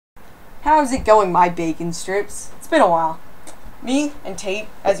How's it going, my bacon strips? It's been a while. Me and Tate,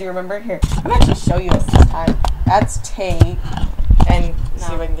 as you remember, here. I'm gonna actually show you this time. That's Tate, and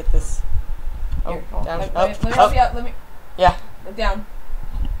see if I can get this. Oh, Here, down. let me help you out. Let me. Yeah. Look down.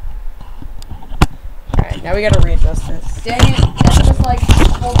 All right, now we gotta readjust this. Dang it! That's just like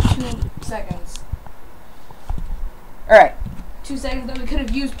whole 2 seconds. All right. 2 seconds that we could have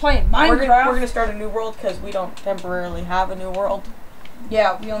used playing Minecraft. We're gonna start a new world because we don't temporarily have a new world.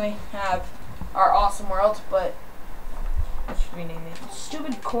 Yeah, we only have our awesome world, but What should we name it?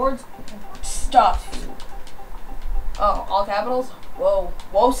 stupid chords stuff. Oh, all capitals? Whoa.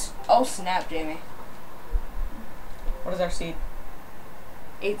 Whoa. Oh, snap, Jamie. What is our seed?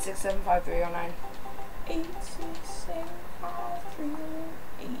 8675309. 8, 6, 7, 5, 3,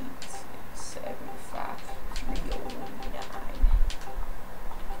 8, 6, 7, 5, 3, 9.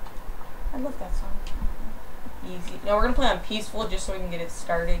 I love that song. Easy. Now we're gonna play on peaceful just so we can get it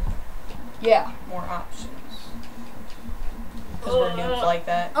started. Yeah. More options. Because we're noobs like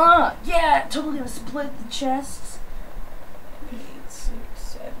that. Yeah, totally gonna split the chests. 8, 6,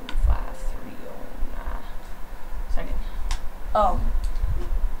 7, 5, 3, 9. Second. Oh.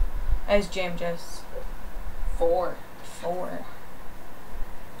 As Jam Jess. 4. 4.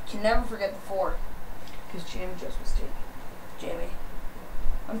 Can never forget the 4. Because Jam Jess was taken. Jamie.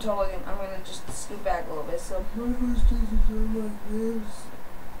 I'm gonna just scoot back a little bit, so.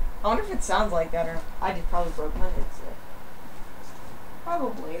 I wonder if it sounds like that or not. I did probably broke my headset.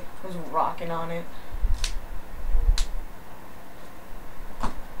 Probably. I was rocking on it.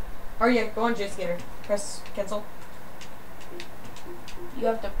 Oh yeah, go on JSkater. Press cancel. You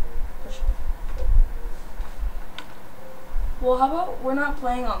have to push. Well, how about we're not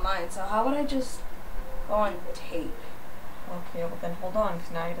playing online, so how about I just go on tape? Okay, well then hold on,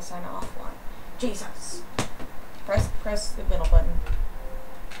 because now you gotta sign offline. Jesus. Press the middle button.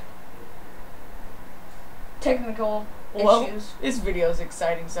 Technical Well, issues. this video is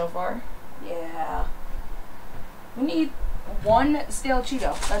exciting so far. Yeah. We need 1 stale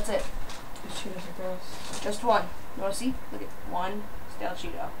Cheeto. That's it. These Cheetos are gross. Just 1. You wanna see? Look at 1 stale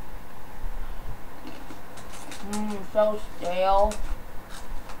Cheeto. So stale.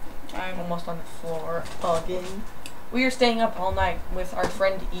 I'm almost on the floor again. We are staying up all night with our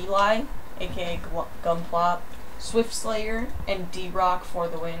friend Eli, aka Gumplop, Swift Slayer, and D-Rock for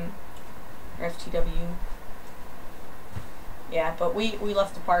the win. Or FTW. Yeah, but we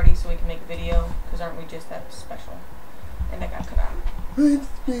left the party so we can make a video, because aren't we just that special? And that got cut out.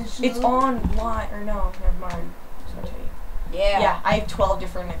 It's on live, or no, never mind. So Yeah. I have 12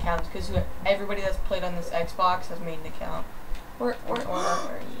 different accounts, because everybody that's played on this Xbox has made an account. We're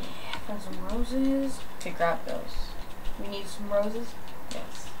got some roses. To grab those. We need some roses.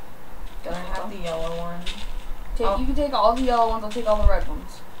 Yes. Gonna have the yellow one. You can take all the yellow ones, I'll take all the red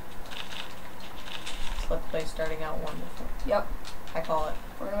ones. Let's play starting out wonderful. Yep. I call it.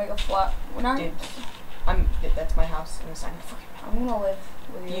 We're gonna make a flat. We're not. Dude, that's my house. I'm gonna sign the fucking house. I'm gonna live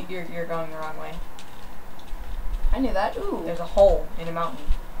with you. You're going the wrong way. I knew that. Ooh. There's a hole in a mountain.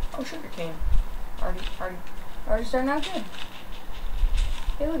 Oh, sugarcane. Already starting out good.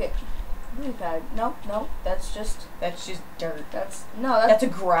 Hey, look at lily pad. Nope. That's just dirt. That's a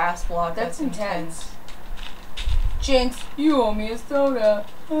grass block. That's intense. Jinx, you owe me a soda.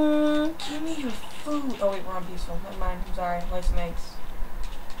 Give me your food. Oh wait, we're on peaceful. Never mind. I'm sorry. Let's mix.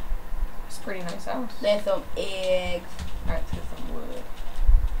 It's a pretty nice house. There's some eggs. Alright, let's get some wood.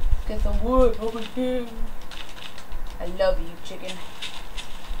 Get some wood over here. I love you, chicken.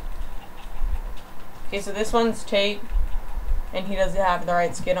 Okay, so this one's Tate, and he doesn't have the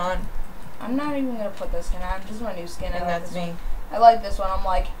right skin on. I'm not even gonna put this skin on. This is my new skin. And that's me. I like this one. I'm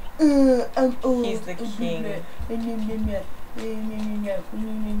like, I'm old. He's the king.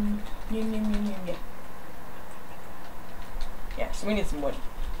 Yeah, so we need some wood.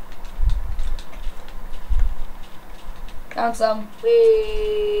 Found some. Whee!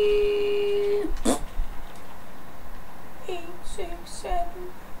 8, 6, 7,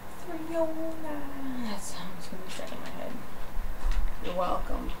 3, 0, 9. That sounds gonna be stuck in my head. You're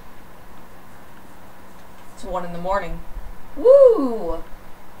welcome. It's 1 in the morning. Woo!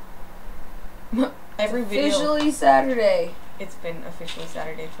 Every video. Officially Saturday. It's been officially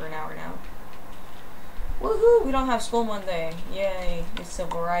Saturday for an hour now. Woohoo! We don't have school Monday. Yay! It's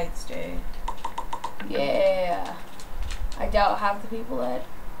Civil Rights Day. Yeah. I doubt half the people that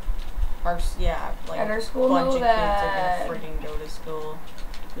Like at our school bunch know of that. kids are gonna freaking go to school.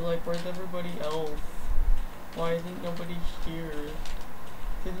 You're like, where's everybody else? Why isn't nobody here?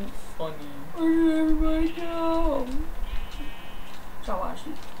 This isn't funny. Where did everybody go? So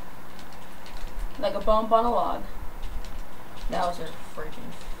watching. Like a bump on a log. That was a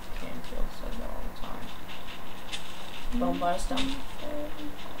freaking can kill. Bone blast him.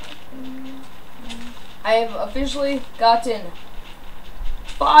 I have officially gotten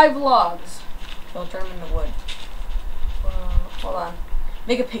 5 logs. So turn them into wood. Hold on.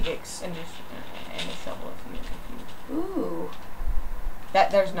 Make a pickaxe and just and a shovel if you. Ooh.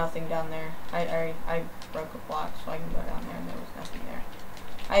 There's nothing down there. I broke a block so I can go down there and there was nothing there.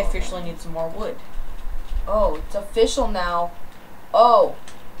 I officially need some more wood. Oh, it's official now. Oh.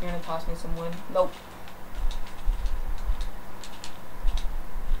 You're gonna toss me some wood? Nope.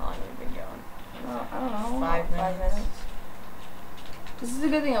 How long have we been going? I don't know. 5 minutes. 5 minutes. This is a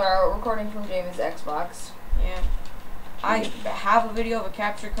good thing about recording from Jamie's Xbox. Yeah. I have a video of a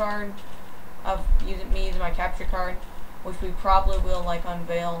capture card of me using my capture card, which we probably will like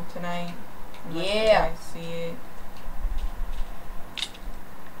unveil tonight. Unless you guys see it.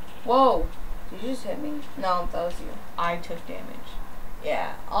 Whoa. Did you just hit me? No, that was you. I took damage.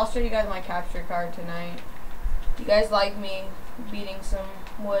 Yeah. I'll show you guys my capture card tonight. You guys like me beating some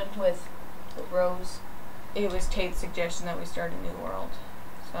wood with Rose? It was Tate's suggestion that we start a new world.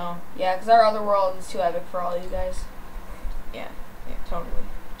 So. Yeah, because our other world is too epic for all you guys. Yeah, totally.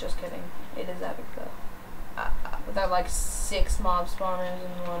 Just kidding. It is epic though. Without like 6 mob spawners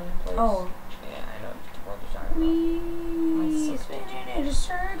in one place. Oh, yeah, I know what you're talking about. We spinning in a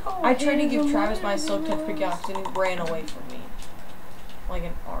circle. I tried to give Travis my silk touch pickaxe and he ran away from me. Like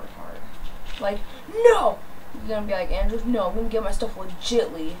an art. Like, no! He's gonna be like, Andrew, no, I'm gonna get my stuff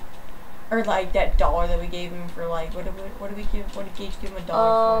legitly. Or like that $1 that we gave him for like, what did Gage give him $1 for?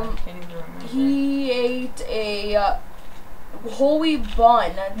 I can't even remember. He ate a whole wheat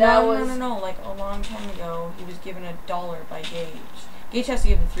bun. No, like a long time ago, he was given $1 by Gage. Gage has to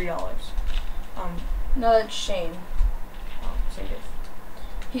give him $3. No, that's Shane. Oh, same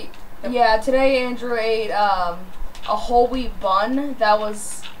diff. Yeah, today Andrew ate a whole wheat bun that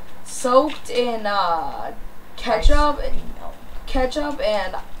was soaked in ketchup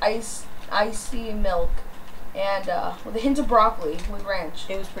and icy milk and with a hint of broccoli with ranch.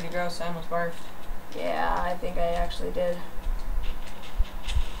 It was pretty gross. I almost barfed. Yeah, I think I actually did.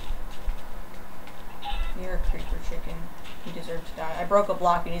 You're a creeper chicken. You deserve to die. I broke a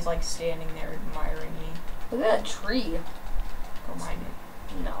block and he's like standing there admiring me. Look at that tree. Go mine it.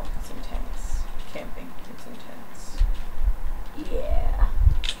 No. It's intense. Camping. It's intense. Yeah.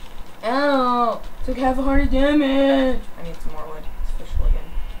 Ow! Took half a heart of damage. I need some more wood. It's official again.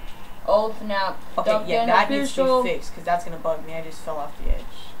 Old snap. Okay, yeah, that needs to be fixed because that's gonna bug me. I just fell off the edge.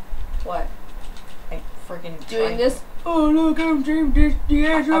 What? I freaking doing this? Oh look, I'm doing this. The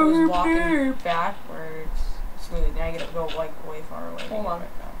edge I was over walking there. backwards smoothly. Now I gotta go like way far away. Hold on.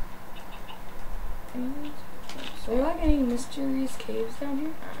 So you like any mysterious caves down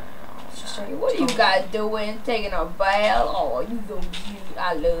here? What are you guys doing? Taking a bath? Oh, you so cute.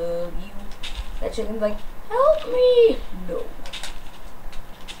 I love you. That chicken's like, help me. No.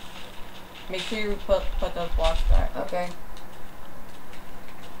 Make sure you put those blocks back. Okay.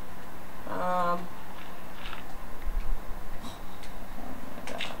 Oh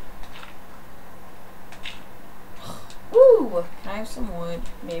my god. Woo! Can I have some wood?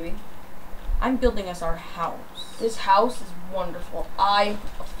 Maybe. I'm building us our house. This house is wonderful. I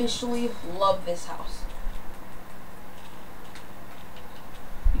officially love this house.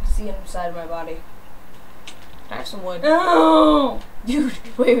 You can see it inside of my body. Can I have some wood? No! Dude,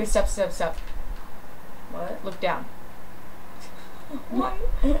 wait, stop. What? Look down. What?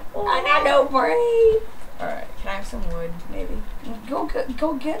 I got no brain. Alright, can I have some wood? Maybe. Go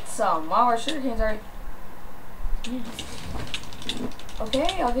get some. Wow, our sugar canes are...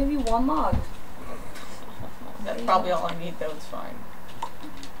 Okay, I'll give you 1 log. That's probably all I need though, it's fine.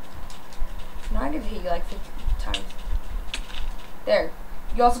 Now I get to hit you like 50 times. There.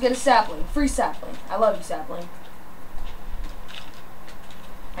 You also get a sapling. Free sapling. I love you, sapling.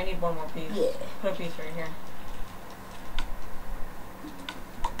 I need 1 more piece. Yeah. Put a piece right here.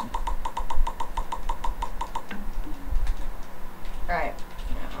 Alright.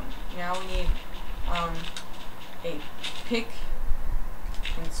 Now we need a pick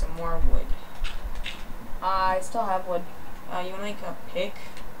and some more wood. I still have wood. You wanna make a pick?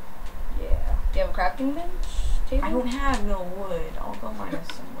 Yeah. Do you have a crafting bench? Table? I don't have no wood. I'll go minus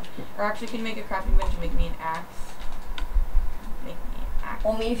some wood. Or actually, can you make a crafting bench and make me an axe? Make me an axe.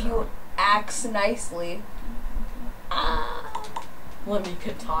 Only if you axe nicely. Let me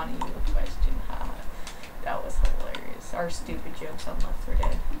katana you a question. That was hilarious. Our stupid jokes on Left 4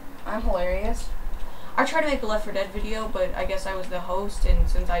 Dead. I'm hilarious. I tried to make a Left 4 Dead video, but I guess I was the host, and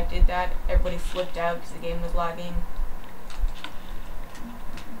since I did that, everybody flipped out because the game was lagging.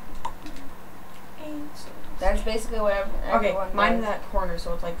 That's basically what everyone Okay, mine in does. that corner,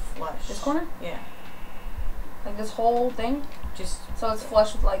 so it's like flush. This corner? Yeah. Like this whole thing? Just So it's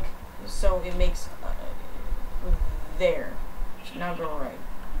flush with like... so it makes there. So now go right.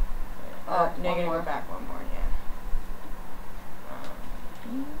 Oh, negative, one more. go back one more, yeah.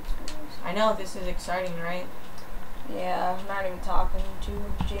 I know, this is exciting, right? Yeah, I'm not even talking to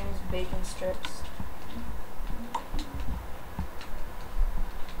James Bacon strips.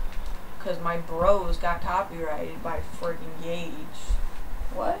 Because my bros got copyrighted by freaking Gage.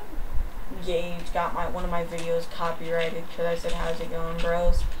 What? Gage got one of my videos copyrighted because I said, "How's it going,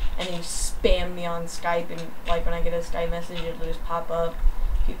 bros?" And he spammed me on Skype, and like when I get a Skype message, it'll just pop up.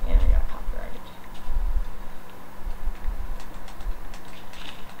 And I got copyrighted.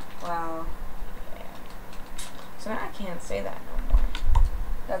 Wow. Yeah. So now I can't say that no more.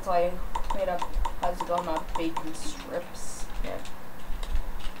 That's why I made up How's It Going on Bacon Strips. Yeah.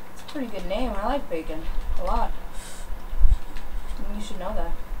 It's a pretty good name. I like bacon a lot. And you should know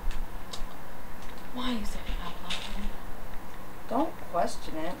that. Why is that out loud? Don't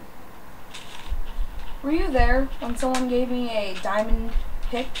question it. Were you there when someone gave me a diamond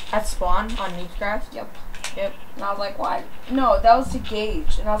pick? At Spawn on Noobscraft? Yep. Yep. And I was like, why? No, that was to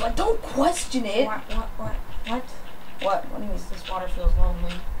Gage. And I was like, don't question it. What? What do you mean? This water feels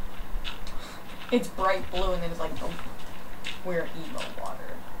lonely. It's bright blue and then it's like, oh, we're emo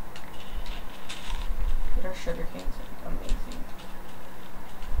water. But our sugar canes are amazing.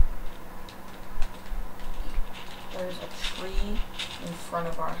 There's a tree in front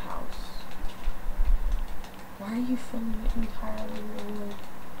of our house. Why are you filming it entirely really?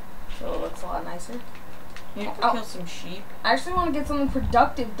 So it looks a lot nicer. You have to kill some sheep. I actually want to get something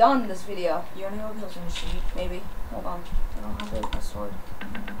productive done this video. You want to go kill some sheep? Maybe. Hold on. I don't have a sword.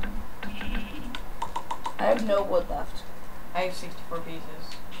 I have no wood left. I have 64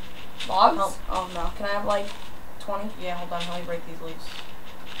 pieces. Logs? Help. Oh no. Can I have like 20? Yeah, hold on. Let me break these leaves.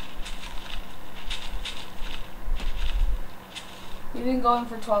 We've been going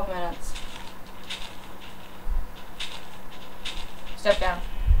for 12 minutes. Step down.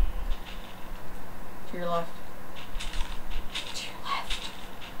 To your left. To your left.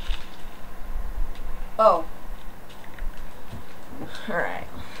 Oh. Alright.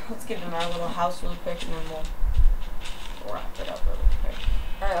 Let's get in our little house really quick and then we'll wrap it up really quick.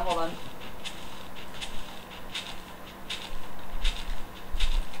 Alright, hold on.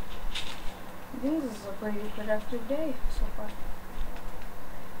 I think this is a pretty productive day so far.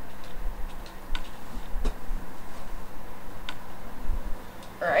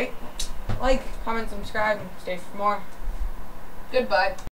 Alright. Like, comment, subscribe, and stay for more. Goodbye.